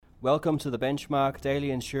Welcome to the Benchmark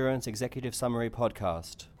Daily Insurance Executive Summary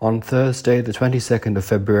Podcast. On Thursday, the 22nd of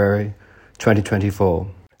February, 2024,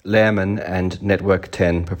 Lehrman and Network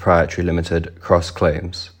 10 Proprietary Limited cross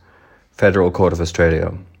claims. Federal Court of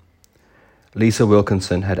Australia. Lisa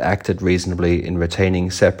Wilkinson had acted reasonably in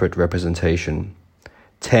retaining separate representation.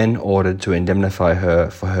 10 ordered to indemnify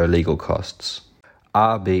her for her legal costs.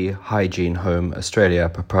 RB Hygiene Home Australia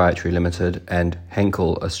Proprietary Limited and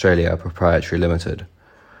Henkel Australia Proprietary Limited.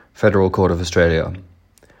 Federal Court of Australia.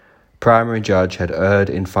 Primary judge had erred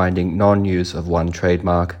in finding non-use of one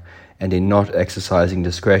trademark and in not exercising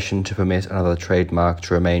discretion to permit another trademark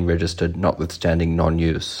to remain registered notwithstanding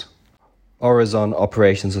non-use. Aurizon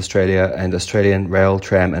Operations Australia and Australian Rail,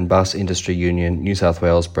 Tram and Bus Industry Union New South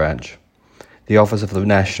Wales Branch. The Office of the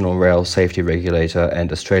National Rail Safety Regulator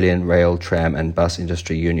and Australian Rail, Tram and Bus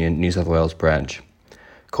Industry Union New South Wales Branch.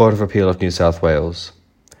 Court of Appeal of New South Wales.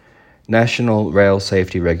 National Rail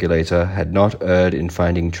Safety Regulator had not erred in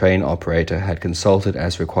finding train operator had consulted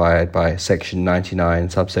as required by Section 99,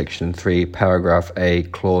 Subsection 3, Paragraph A,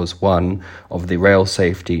 Clause 1 of the Rail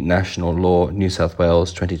Safety National Law, New South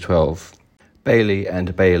Wales 2012. Bailey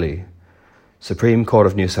and Bailey. Supreme Court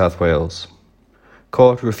of New South Wales.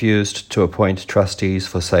 Court refused to appoint trustees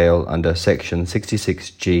for sale under Section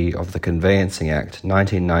 66G of the Conveyancing Act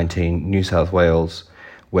 1919, New South Wales,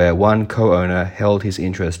 where one co-owner held his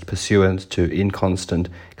interest pursuant to inconstant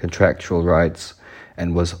contractual rights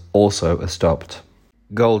and was also estopped.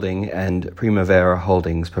 Golding and Primavera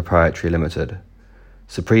Holdings Proprietary Limited.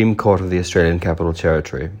 Supreme Court of the Australian Capital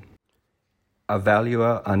Territory. A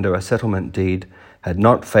valuer under a settlement deed had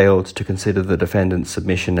not failed to consider the defendant's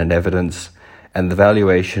submission and evidence, and the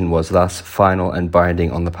valuation was thus final and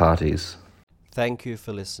binding on the parties. Thank you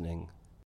for listening.